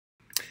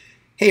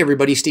Hey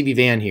everybody, Stevie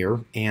Van here,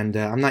 and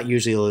I'm not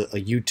usually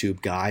a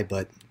YouTube guy,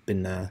 but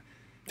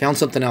found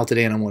something out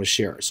today and I want to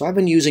share it. So I've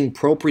been using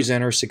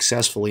ProPresenter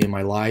successfully in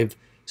my live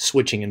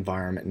switching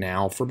environment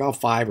now for about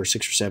 5 or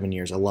 6 or 7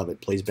 years. I love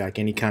it. Plays back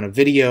any kind of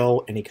video,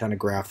 any kind of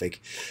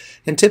graphic.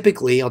 And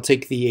typically I'll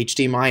take the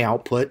HDMI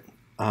output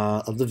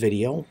of the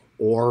video,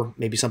 or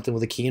maybe something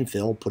with a key and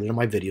fill, put it in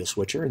my video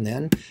switcher, and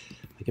then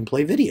I can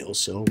play videos.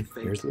 So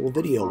here's a little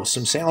video with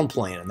some sound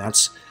playing, and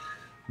that's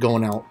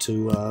going out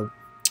to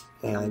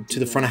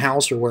the front of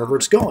house or wherever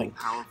it's going.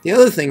 The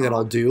other thing that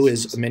I'll do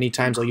is many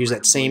times I'll use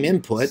that same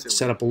input,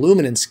 set up a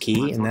luminance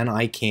key, and then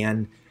I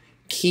can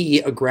key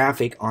a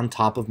graphic on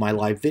top of my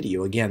live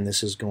video. Again,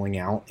 this is going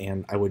out,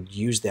 and I would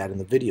use that in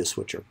the video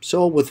switcher.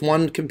 So with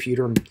one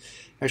computer,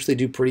 I actually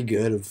do pretty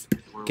good of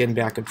getting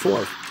back and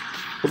forth.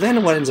 Well,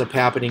 then what ends up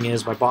happening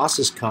is my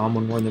bosses come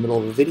when we're in the middle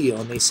of a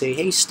video and they say,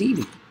 "Hey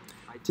Stevie,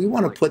 we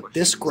want to put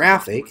this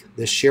graphic,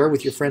 this share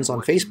with your friends on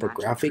Facebook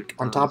graphic,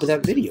 on top of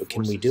that video.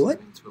 Can we do it?"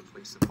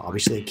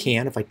 Obviously I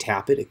can. If I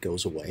tap it, it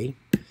goes away.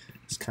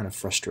 It's kind of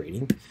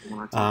frustrating.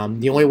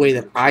 The only way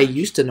that I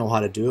used to know how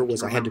to do it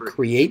was I had to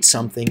create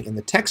something in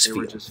the text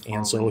field.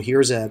 And so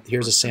here's a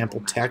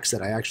sample text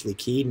that I actually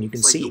keyed, and you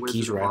can see it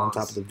keys right on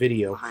top of the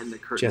video.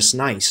 Just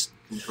nice.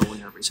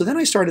 So then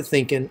I started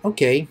thinking,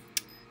 okay,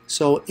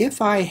 so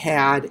if I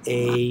had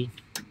a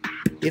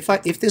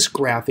if this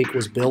graphic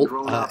was built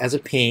as a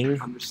ping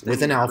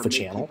with an alpha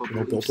channel,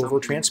 built over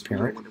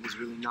transparent,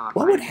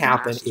 what would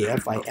happen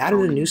if I added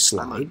a new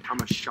slide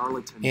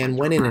and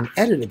went in and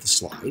edited the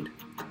slide,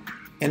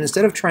 and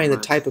instead of trying to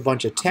type a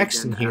bunch of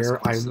text in here,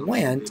 I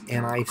went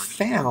and I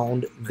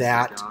found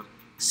that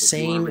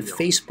same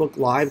Facebook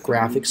Live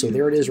graphic, so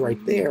there it is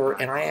right there,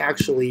 and I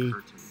actually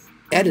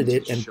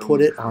edited it and put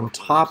it on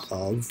top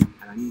of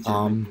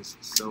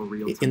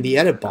in the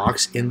edit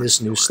box in this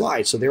new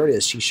slide. So there it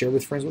is. She shared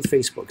with friends with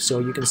Facebook. So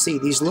you can see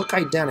these look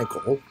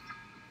identical.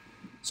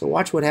 So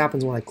watch what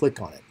happens when I click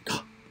on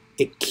it.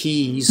 It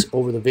keys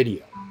over the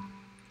video.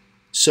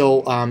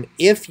 So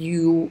if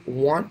you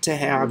want to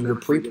have your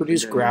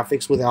pre-produced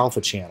graphics with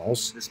alpha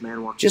channels,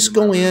 just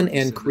go in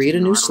and create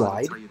a new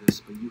slide,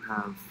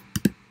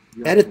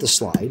 edit the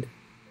slide,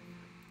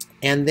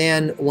 and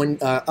then when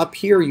up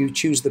here you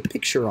choose the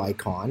picture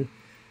icon,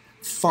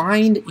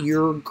 find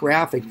your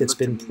graphic that's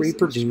been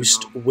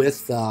pre-produced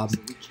with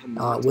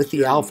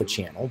the alpha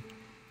channel.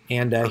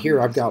 And here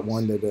I've got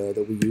one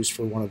that we use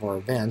for one of our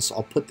events.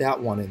 I'll put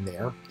that one in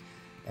there,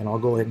 and I'll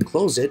go ahead and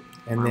close it.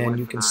 And then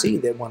you can see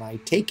that when I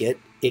take it,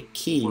 it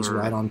keys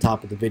right on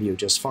top of the video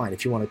just fine.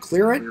 If you want to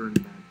clear it,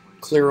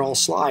 clear all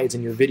slides,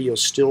 and your video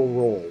still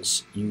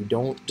rolls. You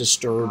don't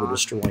disturb or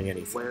destroy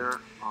anything.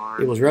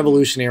 It was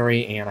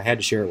revolutionary, and I had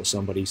to share it with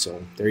somebody,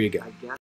 so there you go.